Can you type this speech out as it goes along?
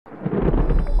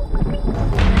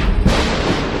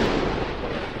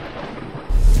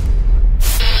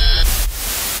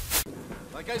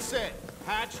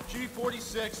Hatch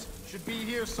G46 should be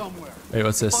here somewhere. Wait,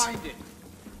 what's this? Find it.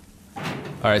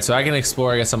 Alright, so I can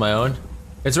explore, I guess, on my own.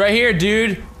 It's right here,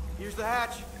 dude! Here's the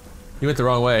hatch. You went the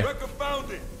wrong way. Wrecker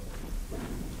found it.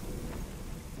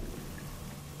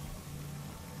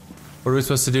 What are we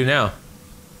supposed to do now?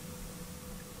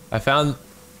 I found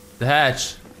the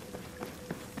hatch.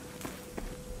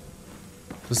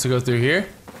 Supposed to go through here?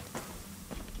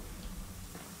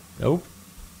 Nope.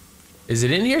 Is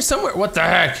it in here somewhere? What the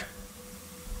heck?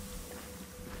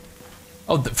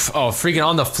 Oh, freaking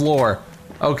on the floor.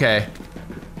 Okay.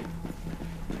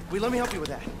 Wait, let me help you with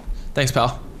that. Thanks,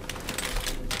 pal.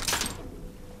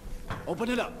 Open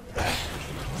it up.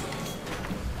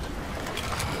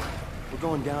 We're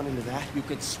going down into that. You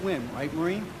could swim, right,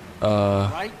 Marine?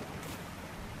 Right?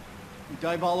 We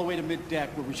dive all the way to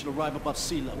mid-deck where we should arrive above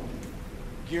sea level.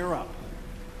 Gear up.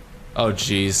 Oh,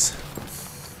 jeez.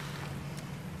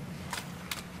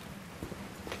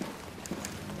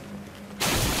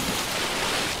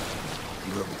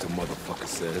 You heard what the motherfucker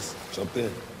says. Jump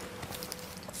in.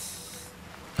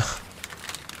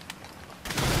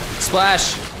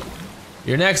 Splash!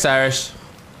 You're next, Irish.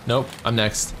 Nope, I'm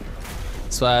next.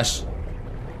 Splash.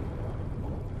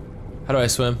 How do I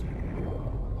swim?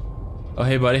 Oh,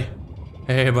 hey, buddy.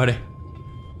 Hey, buddy.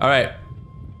 Alright.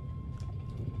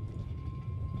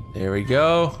 There we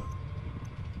go.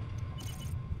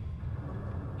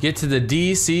 Get to the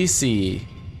DCC.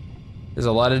 There's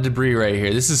a lot of debris right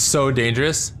here. This is so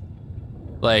dangerous.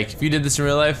 Like, if you did this in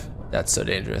real life, that's so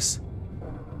dangerous.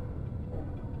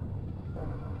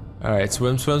 Alright,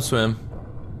 swim, swim, swim.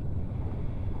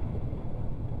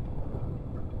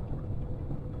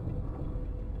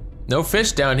 No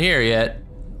fish down here yet.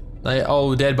 Like,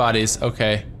 oh, dead bodies.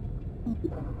 Okay.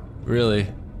 Really?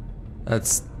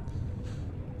 That's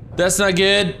not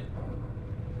good.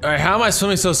 Alright, how am I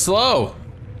swimming so slow?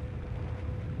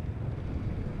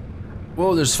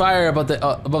 Whoa, there's fire above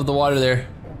the water there.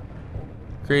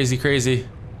 Crazy, crazy.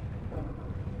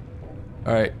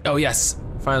 Alright. Oh yes.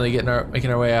 Finally making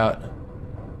our way out.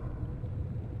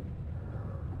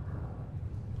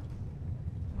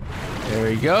 There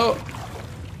we go.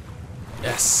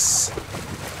 Yes.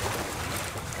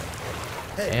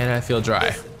 Hey, and I feel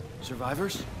dry.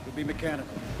 Survivors, could be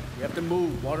mechanical. We have to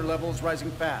move. Water level is rising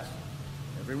fast.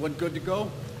 Everyone good to go?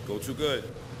 Go too good.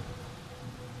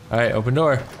 Alright, open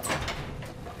door.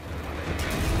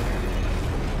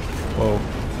 Whoa.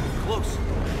 Close.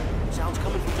 Sounds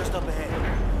coming from just up ahead.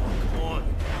 Come on.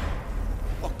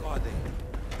 Fuck are they?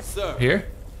 Sir. Here?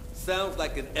 Sounds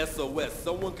like an SOS.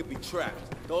 Someone could be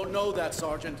trapped. Don't know that,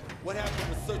 Sergeant. What happened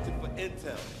with searching for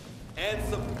intel? And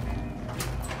some...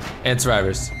 And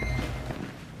survivors.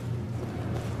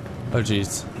 Oh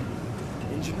jeez.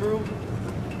 Engine room?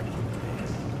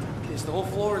 Yes, the whole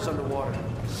floor is underwater.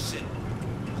 Shit.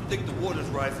 I think the water's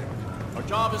rising. Our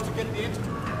job is to get the engine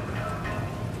room.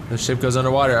 The ship goes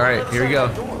underwater. Alright, here we go.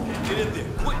 Get in there,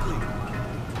 quickly.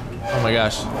 Oh my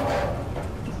gosh.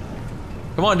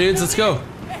 Come on, dudes, let's go.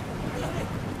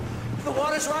 The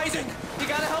water's rising. You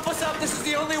gotta help us out. This is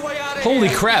the only way out of here. Holy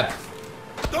crap.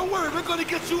 Don't worry, we're gonna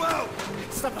get you out.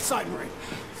 Step aside, Marine.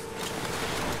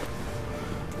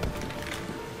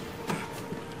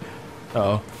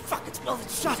 Uh-oh. Fuck, it's building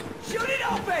shut. Shoot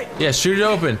it open! Yeah, shoot it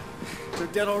open. They're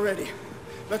dead already.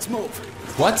 Let's move.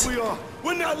 What? We are.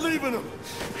 We're not leaving them.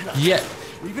 Yeah.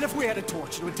 Even if we had a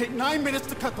torch, it would take 9 minutes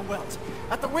to cut the welds.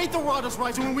 At the rate the water's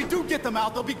rising, when we do get them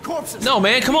out, there'll be corpses. No,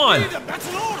 man, come on. Need them. That's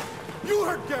an order. You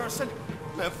heard Garrison.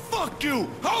 Man, fuck you.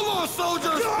 Hold on,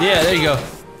 soldiers. Yeah, there you go.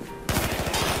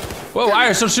 Whoa,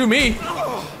 Irish, don't shoot me.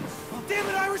 Oh, damn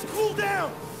it, Irish, cool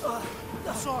down.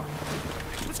 Sorry.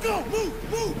 Let's go.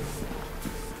 Move.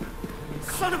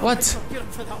 Son of a What? bitch, I'll get him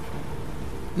for that one.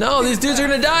 No, these dudes are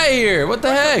gonna die here. What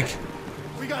the heck?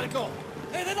 We gotta go.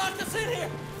 Hey, they locked us in here.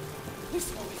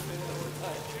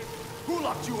 Who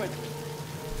locked you in?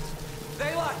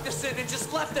 They locked us in and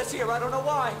just left us here. I don't know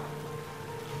why.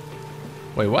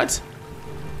 Wait, what?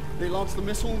 They launched the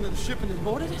missile into the ship and then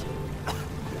boarded it?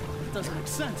 It doesn't make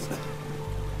sense.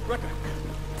 Wrecker,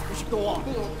 we should go on.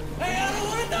 Hey, I don't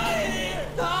want to die in here.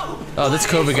 No. Oh, this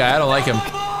COVID guy, I don't like him.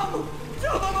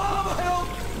 Tell my mom, help.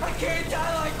 I can't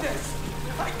die like this.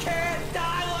 I can't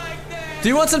die like this. Do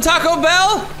you want some Taco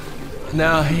Bell?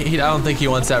 No, I don't think he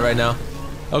wants that right now.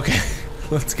 Okay,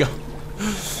 let's go.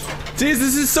 Jeez,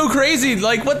 this is so crazy.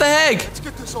 Like, what the heck? Let's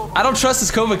get this over. I don't trust this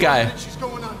COVID guy. She's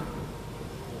going under.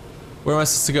 Where am I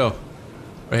supposed to go?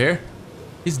 Right here?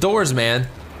 These doors, man.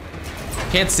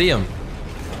 Can't see them.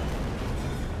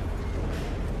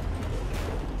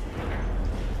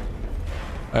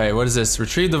 Alright, what is this?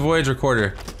 Retrieve the voyage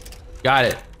recorder. Got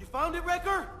it. You found it,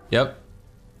 Wrecker? Yep.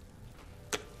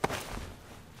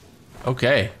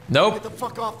 Okay. Nope. Get the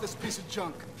fuck off this piece of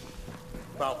junk.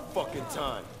 About fucking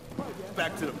time.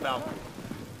 Back to the balcony.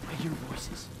 I hear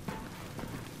voices.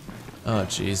 Oh,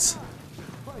 jeez.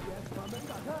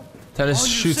 Time to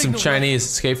shoot some Chinese.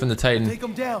 Escape from the Titan. Take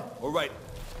them down. All right.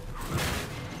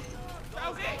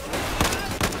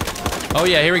 Oh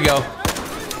yeah, here we go.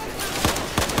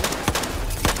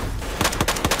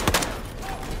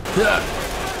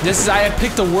 I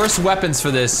picked the worst weapons for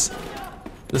this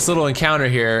little encounter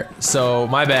here, so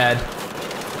my bad.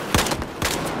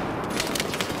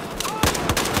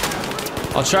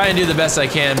 I'll try and do the best I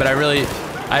can, but I really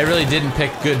didn't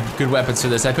pick good weapons for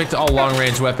this. I picked all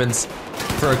long-range weapons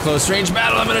for a close-range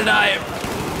battle. I'm gonna die.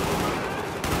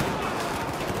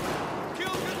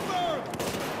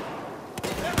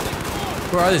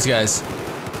 Where are these guys?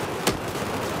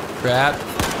 Crap.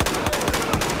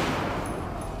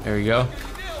 There we go.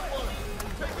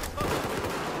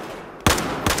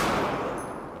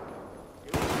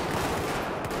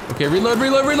 Okay, reload,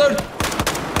 reload, reload!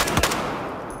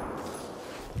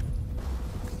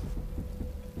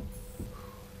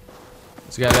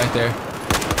 There's a guy back there.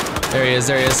 There he is,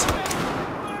 there he is.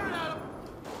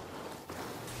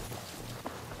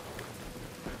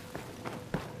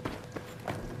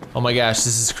 Oh my gosh,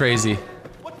 this is crazy.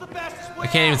 I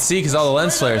can't even see because all the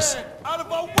lens flares.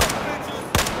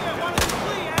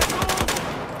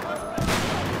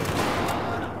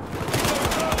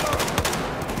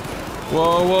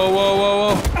 Whoa, whoa, whoa,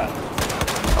 whoa, whoa.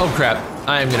 Oh crap,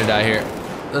 I am gonna die here.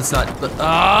 Let's not,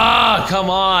 ah, come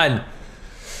on.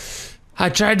 I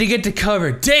tried to get to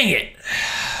cover, dang it.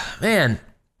 Man,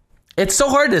 it's so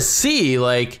hard to see,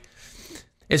 like,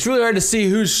 it's really hard to see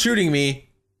who's shooting me.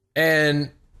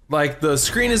 And like the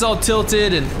screen is all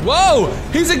tilted and, whoa,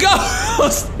 he's a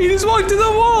ghost. He just walked to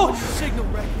the wall.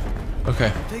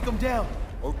 Okay. Take him down.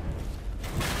 How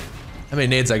many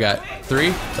nades I got?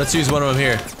 3? Let's use one of them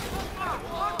here.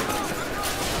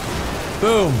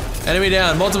 Boom! Enemy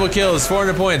down, multiple kills,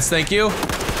 400 points, thank you.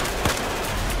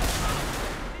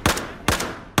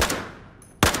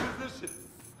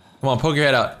 Come on, poke your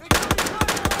head out.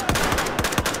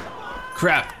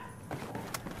 Crap.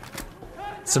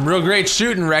 Some real great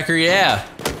shooting, Wrecker, yeah.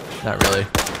 Not really.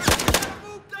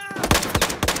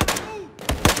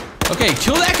 Okay,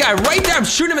 kill that guy right there, I'm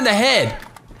shooting him in the head.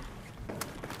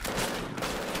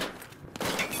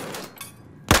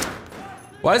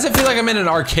 Why does it feel like I'm in an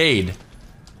arcade?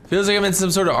 Feels like I'm in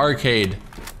some sort of arcade.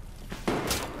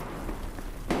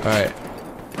 Alright.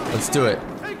 Let's do it.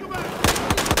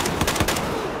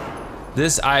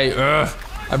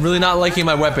 I'm really not liking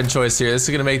my weapon choice here. This is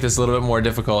gonna make this a little bit more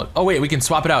difficult. Oh wait, we can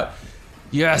swap it out.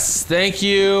 Yes, thank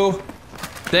you.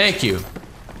 Thank you.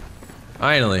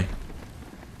 Finally.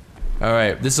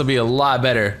 Alright, this will be a lot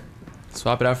better.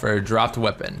 Swap it out for a dropped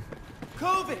weapon.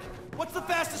 KOVIC, what's the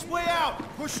fastest way out?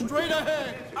 Push straight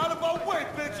ahead. Out of our way,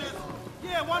 bitches!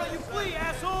 Yeah, why don't you flee,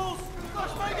 assholes?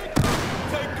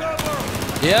 Take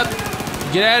cover! Yep.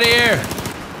 Get out of here.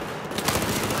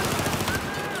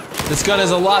 This gun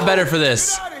is a lot better for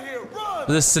this.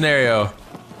 For this scenario.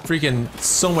 Freaking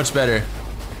so much better.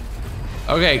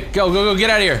 Okay, go, go, go, get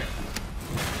out of here.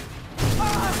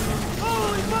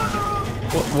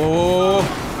 Whoa, whoa, whoa, whoa.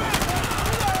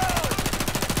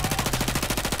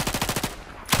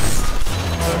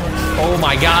 Oh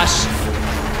my gosh.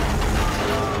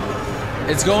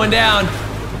 It's going down.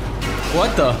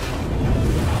 What the?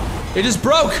 It just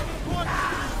broke.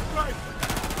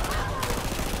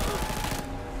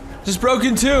 Just broke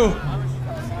in two.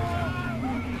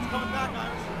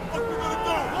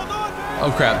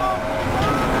 Oh crap.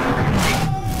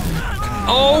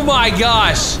 Oh my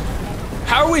gosh.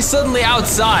 How are we suddenly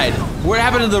outside? What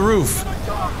happened to the roof?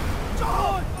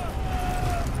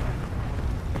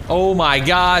 Oh my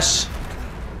gosh.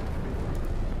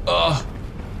 Ugh.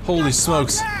 Holy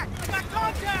smokes.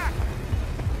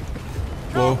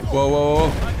 Whoa, whoa, whoa,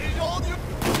 whoa.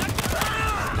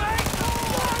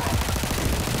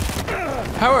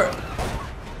 How are...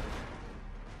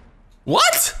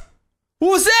 What? What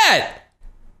was that?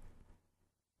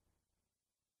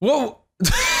 Whoa.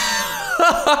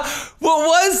 What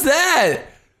was that?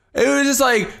 It was just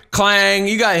like, clang,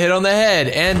 you got hit on the head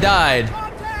and died.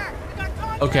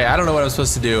 Okay, I don't know what I'm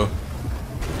supposed to do.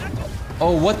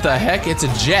 Oh, what the heck? It's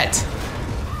a jet.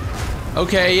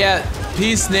 Okay, yeah.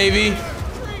 Peace, Navy.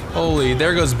 Holy,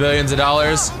 there goes billions of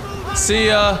dollars. See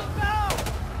ya.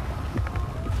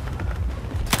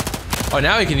 Oh,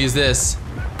 now we can use this.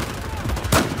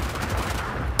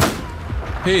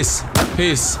 Peace.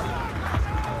 Peace.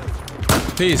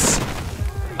 Peace.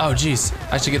 Oh, jeez.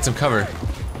 I should get some cover.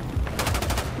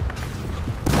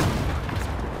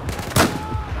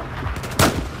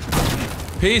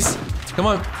 Peace. Come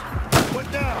on.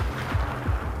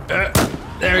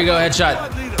 There we go, headshot.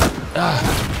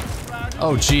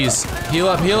 Oh, jeez. Heal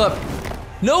up, heal up.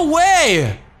 No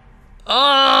way!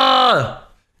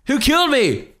 Who killed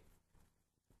me?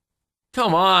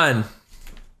 Come on.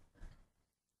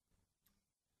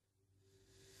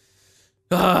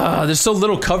 There's so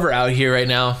little cover out here right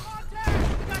now.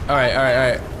 Alright, alright,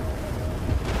 alright.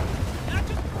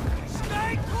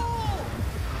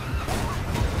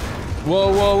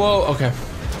 Whoa, whoa, whoa, okay.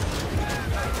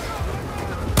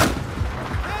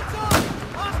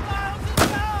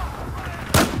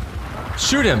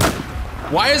 Shoot him.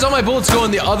 Why is all my bullets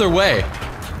going the other way?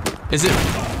 Is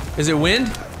it wind?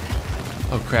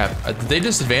 Oh crap, did they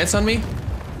just advance on me?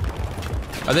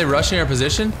 Are they rushing our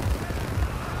position?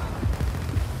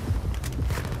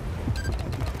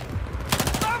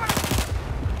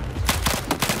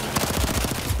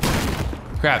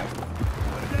 Crap.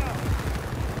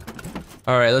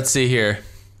 Alright, let's see here.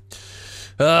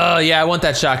 Oh, yeah, I want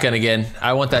that shotgun again.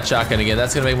 I want that shotgun again.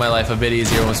 That's gonna make my life a bit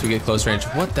easier once we get close range.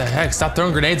 What the heck? Stop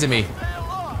throwing grenades at me.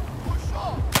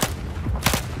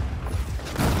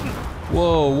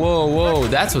 Whoa, whoa, whoa.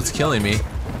 That's what's killing me.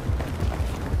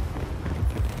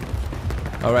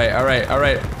 Alright, alright,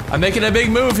 alright. I'm making a big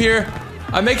move here.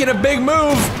 I'm making a big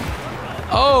move.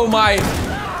 Oh my.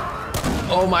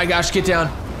 Oh my gosh, get down.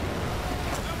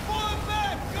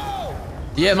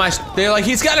 Yeah, they're like,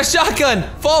 he's got a shotgun!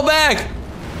 Fall back!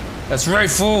 That's right,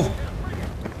 fool.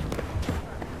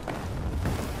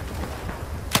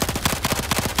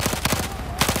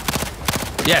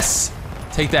 Yes!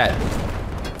 Take that.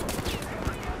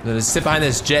 I'm gonna sit behind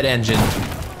this jet engine.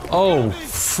 Oh,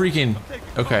 freaking.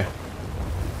 Okay.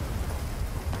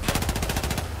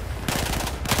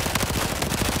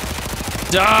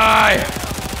 Die!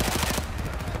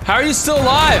 How are you still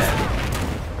alive?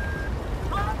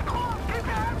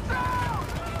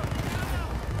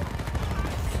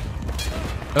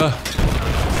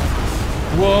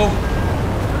 Whoa.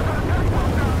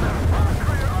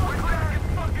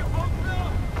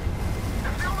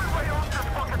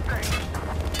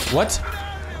 What?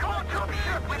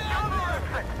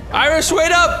 Irish,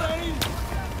 wait up!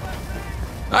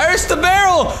 Irish, the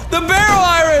barrel! The barrel,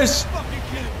 Irish!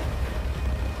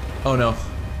 Oh no.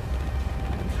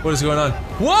 What is going on?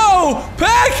 Whoa!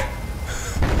 Pack!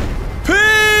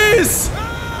 Peace!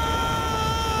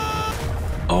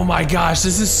 Oh my gosh,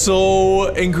 this is so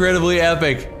incredibly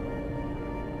epic.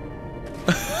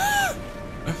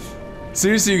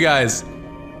 Seriously, you guys.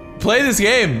 Play this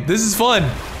game. This is fun.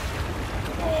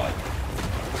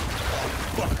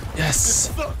 Yes.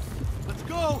 Let's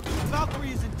go.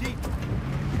 Valkyrie is in deep.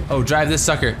 Oh, drive this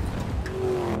sucker.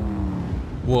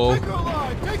 Whoa.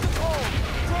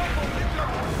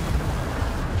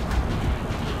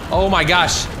 Oh my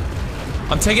gosh.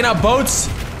 I'm taking out boats.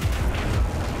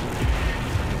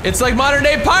 It's like modern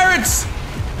day pirates!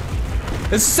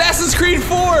 It's Assassin's Creed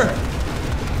 4!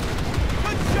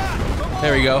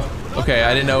 There we go. Okay,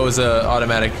 I didn't know it was a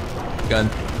automatic gun.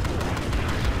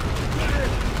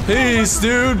 Peace,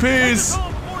 dude, peace!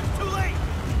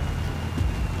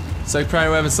 Select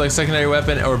primary weapon, select secondary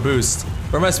weapon, or boost.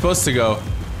 Where am I supposed to go?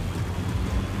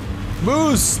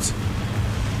 Boost!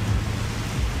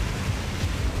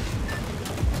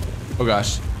 Oh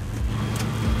gosh.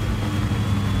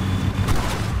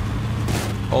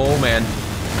 Oh man.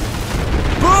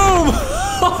 Boom!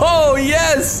 Oh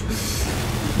yes!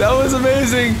 That was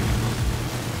amazing!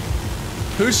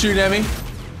 Who's shooting at me?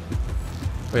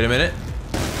 Wait a minute.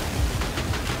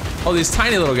 Oh, these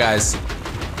tiny little guys.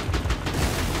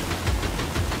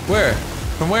 Where?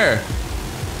 From where?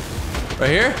 Right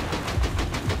here?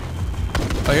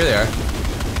 Oh, here they are.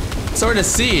 It's hard to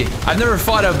see. I've never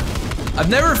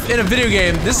in a video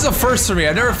game, this is a first for me.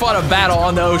 I've never fought a battle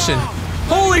on the ocean.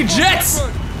 Holy jets!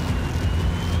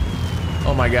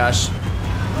 Oh my gosh.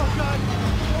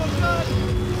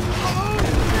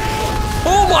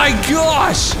 Oh my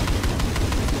gosh!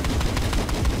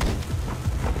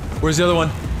 Where's the other one?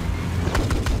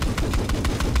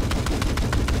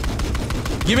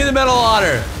 Give me the Medal of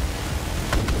Honor.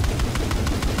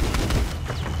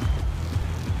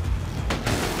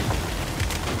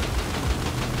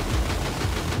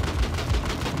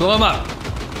 Blow him up.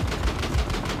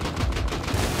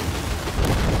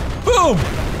 Boom!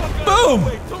 Boom!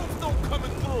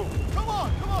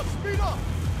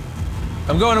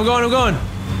 I'm going.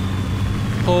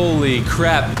 Holy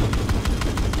crap.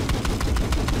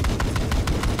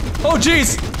 Oh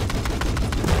jeez!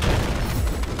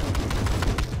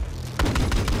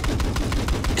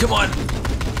 Come on.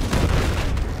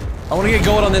 I want to get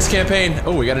gold on this campaign.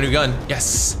 Oh, we got a new gun.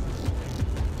 Yes.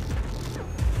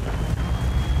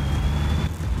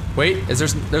 Wait, there's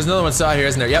another one still out here,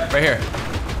 isn't there? Yep, right here.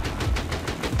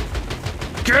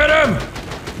 Get him!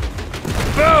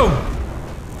 Boom!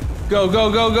 Go,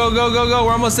 go, go, go, go, go, go.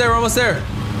 We're almost there, we're almost there.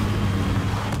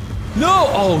 No!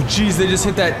 Oh, jeez, they just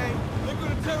hit that. They're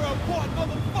gonna tear our apart,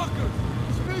 motherfuckers!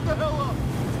 Speed the hell up!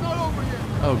 It's not over yet!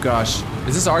 Oh gosh.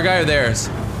 Is this our guy or theirs?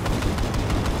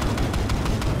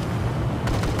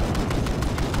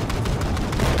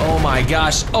 Oh my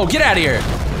gosh. Oh, get out of here!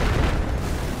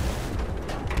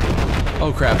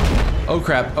 Oh crap. Oh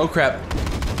crap. Oh crap.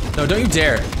 No, don't you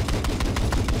dare. Good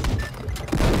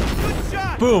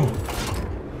shot! Boom!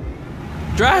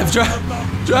 Drive, drive,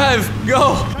 drive,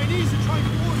 go! Chinese are trying to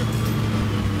board us.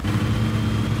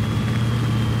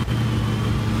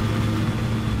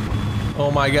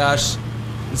 Oh my gosh.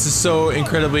 This is so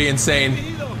incredibly insane.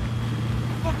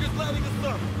 Fuckers lighting us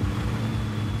up.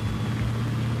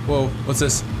 Whoa, what's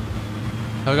this?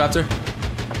 Helicopter?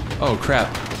 Oh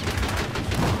crap.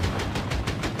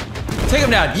 Take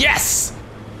him down, yes!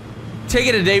 Take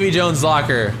it to Davy Jones'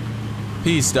 locker.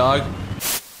 Peace, dog.